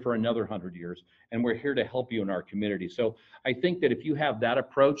 years. We're here for another 100 years, and we're here to help you in our community. So I think that if you have that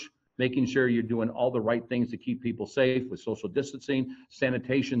approach, making sure you're doing all the right things to keep people safe with social distancing,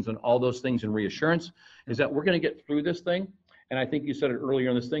 sanitations, and all those things, and reassurance, is that we're going to get through this thing. And I think you said it earlier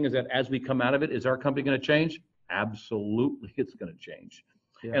in this thing, is that as we come out of it, is our company going to change? Absolutely, it's going to change.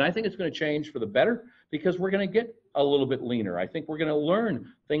 Yeah. And I think it's going to change for the better, because we're going to get a little bit leaner. I think we're going to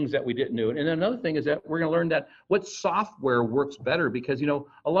learn things that we didn't know. And then another thing is that we're going to learn that what software works better, because,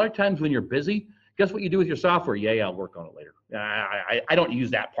 a lot of times when you're busy, guess what you do with your software? Yeah, I'll work on it later. I don't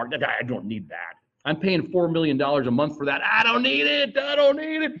use that part. I don't need that. I'm paying $4 million a month for that. I don't need it. I don't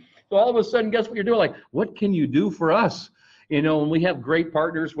need it. So all of a sudden, guess what you're doing? Like, what can you do for us? And we have great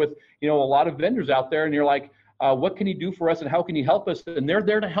partners with, a lot of vendors out there, and you're like, what can you do for us and how can you help us? And they're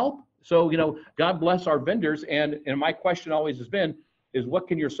there to help. So, God bless our vendors. And my question always has been, is what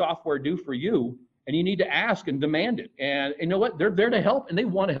can your software do for you? And you need to ask and demand it. And you know what? They're there to help, and they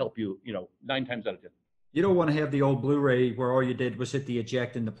want to help you, 9 times out of 10. You don't want to have the old Blu-ray where all you did was hit the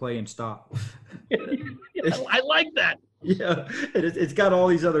eject and the play and stop. I like that. Yeah, it's got all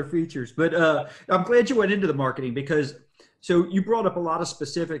these other features. But I'm glad you went into the marketing because so you brought up a lot of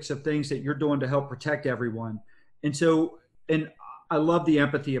specifics of things that you're doing to help protect everyone. And I love the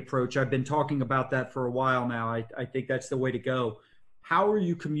empathy approach. I've been talking about that for a while now. I think that's the way to go. How are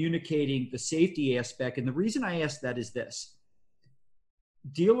you communicating the safety aspect? And the reason I ask that is this.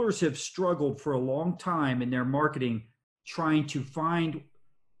 Dealers have struggled for a long time in their marketing trying to find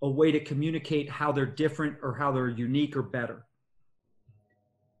a way to communicate how they're different or how they're unique or better.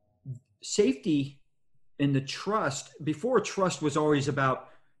 Safety and the trust, before trust was always about,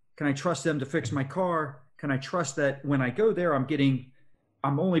 can I trust them to fix my car? Can I trust that when I go there,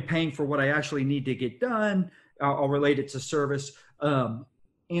 I'm only paying for what I actually need to get done? I'll relate it to service. And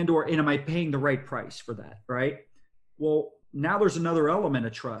am I paying the right price for that, right? Well, now there's another element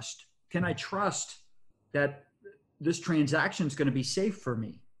of trust. Can I trust that this transaction is going to be safe for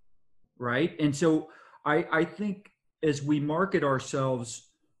me, right? And so I think as we market ourselves,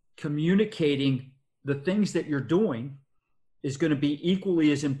 communicating the things that you're doing is going to be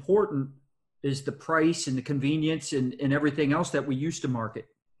equally as important as the price and the convenience and everything else that we used to market.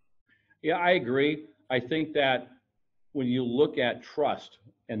 Yeah, I agree. I think that when you look at trust,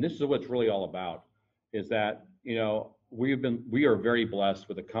 and this is what it's really all about, is that, we are very blessed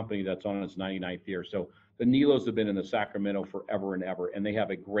with a company that's on its 99th year. So the Niellos have been in the Sacramento forever and ever, and they have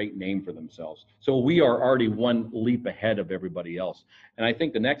a great name for themselves. So we are already one leap ahead of everybody else. And I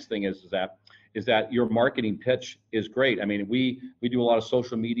think the next thing is that your marketing pitch is great. I mean, we do a lot of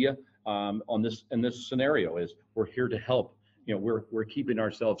social media in this scenario. Is we're here to help. We're keeping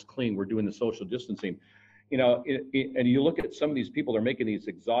ourselves clean. We're doing the social distancing. And you look at some of these people, they're making these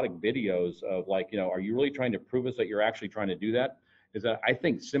exotic videos of like, are you really trying to prove us that you're actually trying to do that? Is that I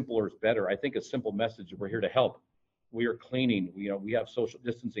think simpler is better. I think a simple message, we're here to help. We are cleaning, we have social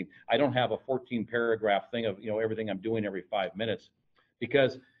distancing. I don't have a 14 paragraph thing of, everything I'm doing every 5 minutes,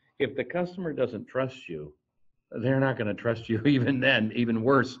 because if the customer doesn't trust you, they're not going to trust you even then, even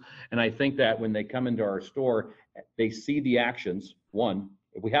worse. And I think that when they come into our store, they see the actions. One,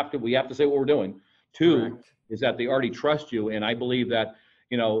 we have to say what we're doing. Two, correct, is that they already trust you. And I believe that,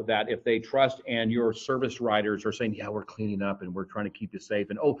 that if they trust and your service riders are saying, yeah, we're cleaning up and we're trying to keep you safe.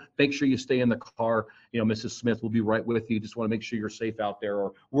 And, oh, make sure you stay in the car. Mrs. Smith will be right with you. Just want to make sure you're safe out there.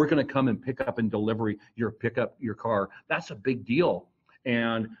 Or we're going to come and pick up and deliver pick up your car. That's a big deal.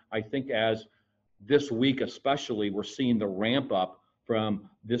 And I think as this week, especially, we're seeing the ramp up from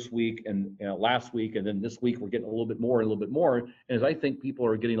this week and last week. And then this week, we're getting a little bit more and a little bit more. And as I think people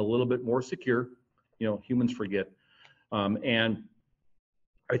are getting a little bit more secure, humans forget. And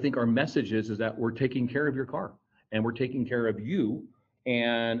I think our message is that we're taking care of your car and we're taking care of you.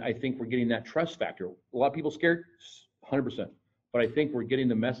 And I think we're getting that trust factor. A lot of people scared, 100%. But I think we're getting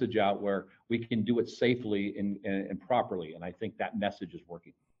the message out where we can do it safely and properly. And I think that message is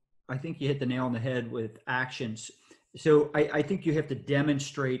working. I think you hit the nail on the head with actions. So I think you have to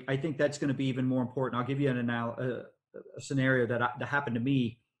demonstrate. I think that's going to be even more important. I'll give you a scenario that happened to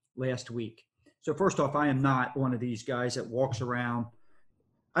me last week. So first off, I am not one of these guys that walks around.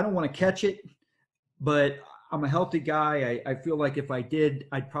 I don't want to catch it, but I'm a healthy guy. I feel like if I did,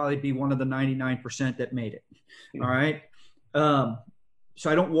 I'd probably be one of the 99% that made it. All right. So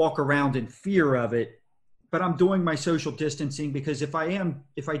I don't walk around in fear of it, but I'm doing my social distancing because if I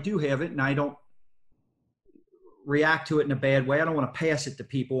do have it and I don't react to it in a bad way, I don't want to pass it to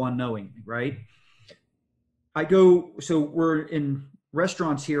people unknowingly. Right. So we're in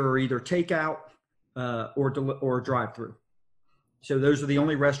restaurants here are either takeout or drive-through. So those are the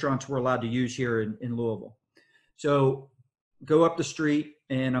only restaurants we're allowed to use here in Louisville. So go up the street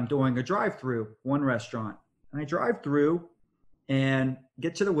and I'm doing a drive-through, one restaurant. And I drive through and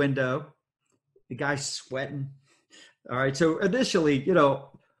get to the window. The guy's sweating. All right. So initially,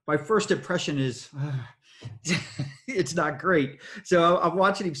 my first impression is it's not great. So I'm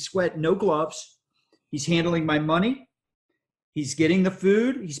watching him sweat, no gloves. He's handling my money. He's getting the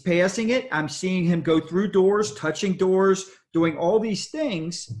food. He's passing it. I'm seeing him go through doors, touching doors, doing all these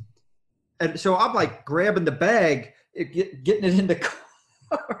things. And so I'm like grabbing the bag, getting it in the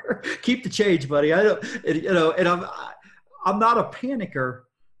car. Keep the change, buddy. I'm not a panicker,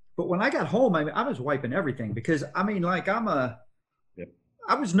 But when I got home, I was wiping everything because like Yep.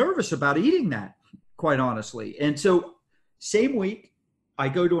 I was nervous about eating that, quite honestly. And so same week, I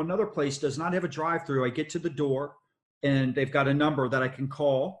go to another place, does not have a drive-through. I get to the door and they've got a number that I can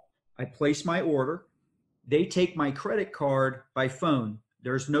call. I place my order. They take my credit card by phone.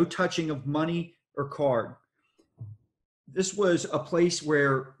 There's no touching of money or card. This was a place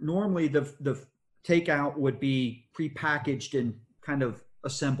where normally the takeout would be prepackaged and kind of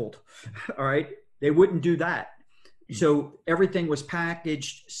assembled. All right. They wouldn't do that. So everything was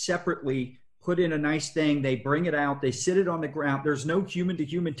packaged separately, put in a nice thing. They bring it out. They sit it on the ground. There's no human to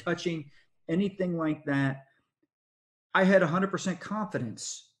human touching, anything like that. I had 100%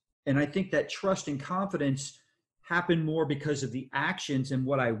 confidence. And I think that trust and confidence happened more because of the actions and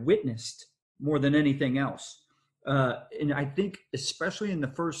what I witnessed more than anything else. And I think especially in the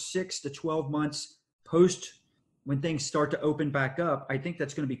first 6 to 12 months post, when things start to open back up, I think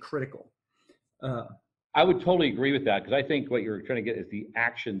that's going to be critical. I would totally agree with that, because I think what you're trying to get is the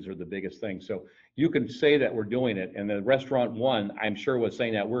actions are the biggest thing. So you can say that we're doing it, and the restaurant one, I'm sure, was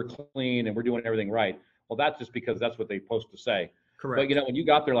saying that we're clean and we're doing everything right. Well, that's just because that's what they're supposed to say. Correct. But, when you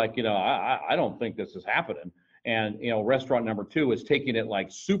got there, like, I don't think this is happening. And, restaurant number 2 is taking it like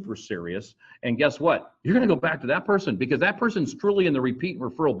super serious. And guess what? You're going to go back to that person because that person's truly in the repeat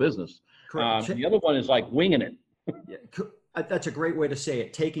referral business. Correct. The other one is like winging it. Yeah, that's a great way to say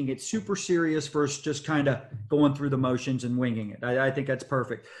it. Taking it super serious versus just kind of going through the motions and winging it. I think that's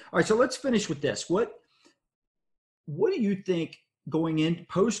perfect. All right, so let's finish with this. What do you think going in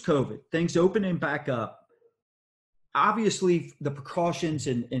post-COVID, things opening back up? Obviously, the precautions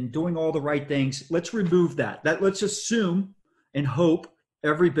and doing all the right things, let's remove that. Let's assume and hope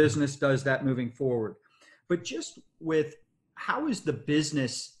every business does that moving forward. But just with how is the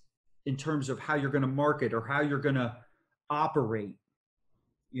business in terms of how you're going to market or how you're going to operate,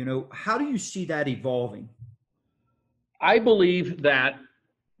 how do you see that evolving? I believe that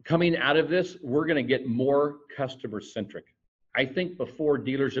coming out of this, we're going to get more customer centric. I think before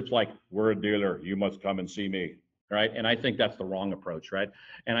dealerships like, we're a dealer, you must come and see me. Right. And I think that's the wrong approach. Right.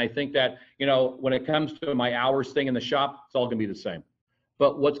 And I think that, when it comes to my hours thing in the shop, it's all going to be the same.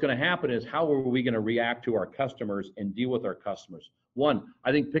 But what's going to happen is, how are we going to react to our customers and deal with our customers? One,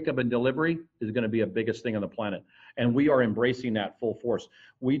 I think pickup and delivery is going to be a biggest thing on the planet. And we are embracing that full force.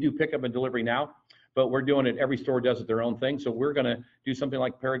 We do pickup and delivery now, but we're doing it. Every store does it their own thing. So we're going to do something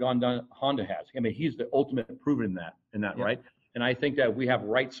like Paragon Honda has. I mean, he's the ultimate proven in that, yep. Right. And I think that we have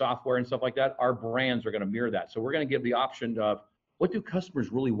right software and stuff like that. Our brands are going to mirror that. So we're going to give the option of, what do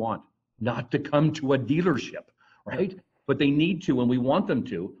customers really want? Not to come to a dealership, right? But they need to, and we want them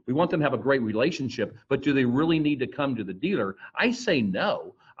to. We want them to have a great relationship, but do they really need to come to the dealer? I say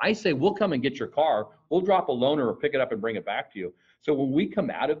no. I say, we'll come and get your car. We'll drop a loaner or pick it up and bring it back to you. So when we come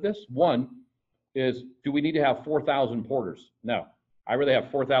out of this, one is, do we need to have 4,000 porters? No. I really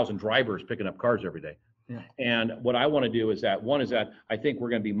have 4,000 drivers picking up cars every day. Yeah. And what I want to do is that, one is that I think we're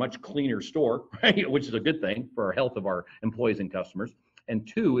going to be much cleaner store, right? Which is a good thing for our health of our employees and customers. And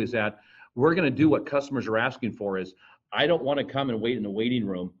two is that we're going to do what customers are asking for. Is, I don't want to come and wait in the waiting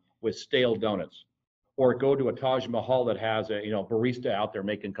room with stale donuts, or go to a Taj Mahal that has a barista out there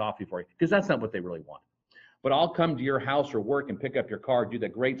making coffee for you, because that's not what they really want. But I'll come to your house or work and pick up your car, do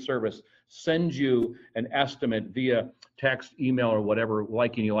that great service, send you an estimate via text, email, or whatever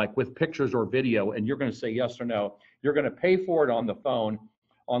liking you like, with pictures or video, and you're going to say yes or no. You're going to pay for it on the phone,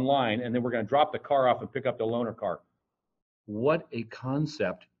 online, and then we're going to drop the car off and pick up the loaner car. What a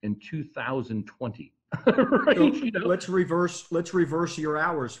concept in 2020. Right? So let's reverse your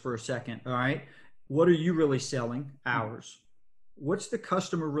hours for a second. All right. What are you really selling? Hours. What's the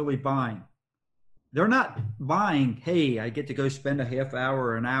customer really buying? They're not buying, hey, I get to go spend a half hour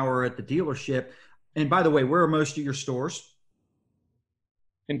or an hour at the dealership. And by the way, where are most of your stores?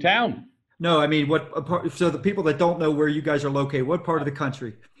 In town. No, I mean, so the people that don't know where you guys are located, what part of the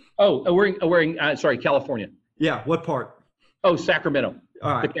country? Oh, we're in California. Yeah. What part? Oh, Sacramento.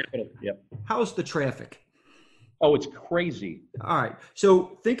 All right. The capital. Yep. How's the traffic? Oh, it's crazy. All right.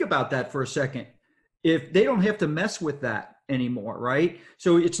 So think about that for a second. If they don't have to mess with that anymore, right?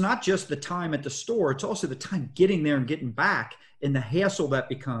 So it's not just the time at the store, it's also the time getting there and getting back, and the hassle that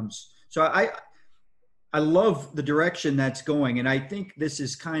becomes. So I love the direction that's going. And I think this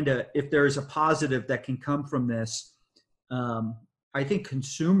is kind of, if there is a positive that can come from this, I think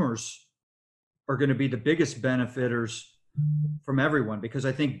consumers are going to be the biggest benefiters from everyone, because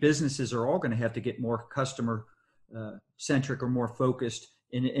I think businesses are all going to have to get more customer centric or more focused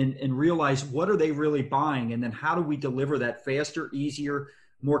and realize, what are they really buying? And then how do we deliver that faster, easier,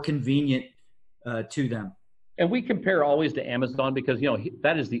 more convenient to them? And we compare always to Amazon because,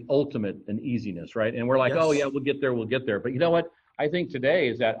 that is the ultimate in easiness, right? And we're like, Yes. oh yeah, we'll get there. But you know what? I think today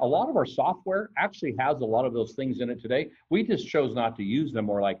is that a lot of our software actually has a lot of those things in it today. We just chose not to use them,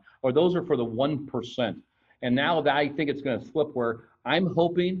 or those are for the 1%. And now that I think it's going to flip where I'm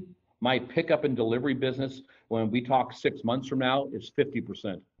hoping my pickup and delivery business, when we talk 6 months from now, is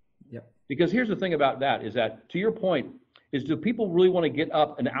 50%. Yep. Because here's the thing about that is that, to your point, is do people really want to get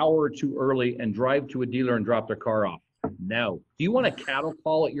up an hour or two early and drive to a dealer and drop their car off? No. Do you want a cattle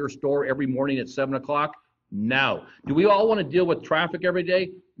call at your store every morning at 7 o'clock? No. Do we all want to deal with traffic every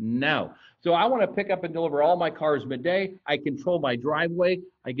day? No. So I want to pick up and deliver all my cars midday. I control my driveway.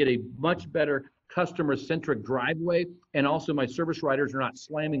 I get a much better customer-centric driveway. And also my service riders are not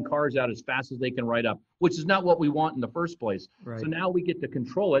slamming cars out as fast as they can ride up, which is not what we want in the first place. Right. So now we get to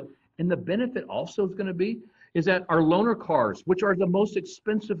control it. And the benefit also is going to be is that our loaner cars, which are the most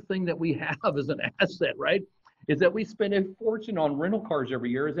expensive thing that we have as an asset, right? Is that we spend a fortune on rental cars every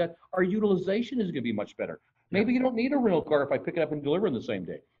year, is that our utilization is going to be much better. Maybe you don't need a rental car if I pick it up and deliver in the same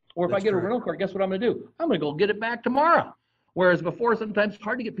day. Or if I get a rental car, guess what I'm going to do? I'm going to go get it back tomorrow. Whereas before, sometimes it's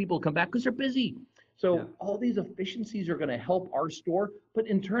hard to get people to come back because they're busy. So all these efficiencies are going to help our store, but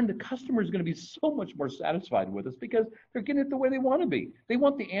in turn, the customer is going to be so much more satisfied with us because they're getting it the way they want to be. They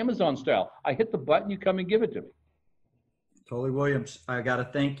want the Amazon style. I hit the button, you come and give it to me. Tully Williams, I got to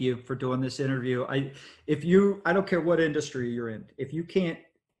thank you for doing this interview. I don't care what industry you're in, if you can't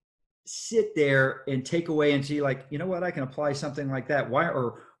sit there and take away and see like, you know what, I can apply something like that. Why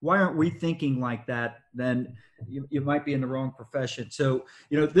aren't we thinking like that? Then you might be in the wrong profession. So,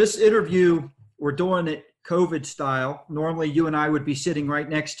 this interview, we're doing it COVID style. Normally you and I would be sitting right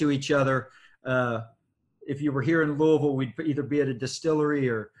next to each other. If you were here in Louisville, we'd either be at a distillery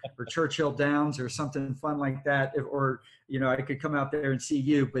or Churchill Downs or something fun like that. Or I could come out there and see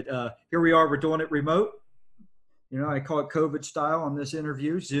you, but here we are, we're doing it remote. I call it COVID style on this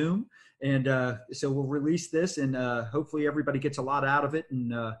interview, Zoom. And so we'll release this and hopefully everybody gets a lot out of it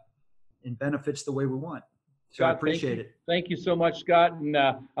and benefits the way we want. So Scott, I appreciate it. Thank you so much, Scott. And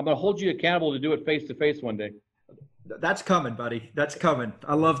I'm going to hold you accountable to do it face-to-face one day. That's coming, buddy. That's coming.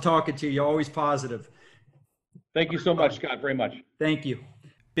 I love talking to you. You're always positive. Thank you so much, Scott, very much. Thank you.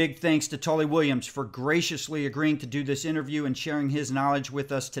 Big thanks to Tully Williams for graciously agreeing to do this interview and sharing his knowledge with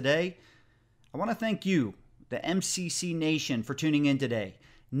us today. I want to thank you, the MCC Nation, for tuning in today.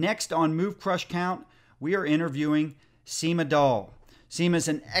 Next on Move, Crush, Count, we are interviewing Seema Dahl. Seema is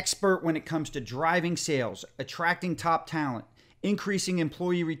an expert when it comes to driving sales, attracting top talent, increasing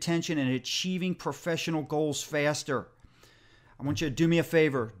employee retention, and achieving professional goals faster. I want you to do me a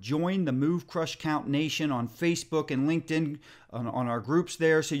favor. Join the Move, Crush, Count Nation on Facebook and LinkedIn on our groups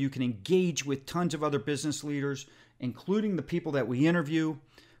there so you can engage with tons of other business leaders, including the people that we interview.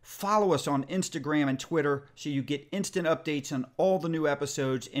 Follow us on Instagram and Twitter so you get instant updates on all the new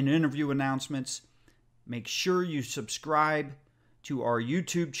episodes and interview announcements. Make sure you subscribe to our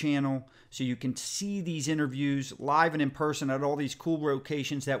YouTube channel so you can see these interviews live and in person at all these cool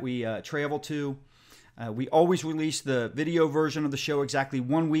locations that we travel to. We always release the video version of the show exactly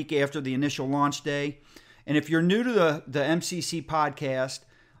 1 week after the initial launch day. And if you're new to the MCC podcast,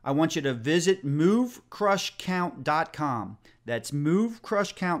 I want you to visit move.crush.count.com. That's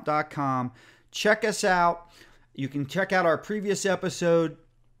move.crush.count.com. Check us out. You can check out our previous episode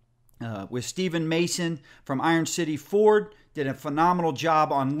with Stephen Mason from Iron City Ford. Did a phenomenal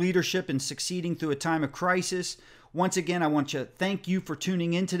job on leadership and succeeding through a time of crisis. Once again, I want to thank you for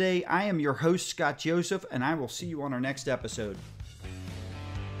tuning in today. I am your host, Scott Joseph, and I will see you on our next episode.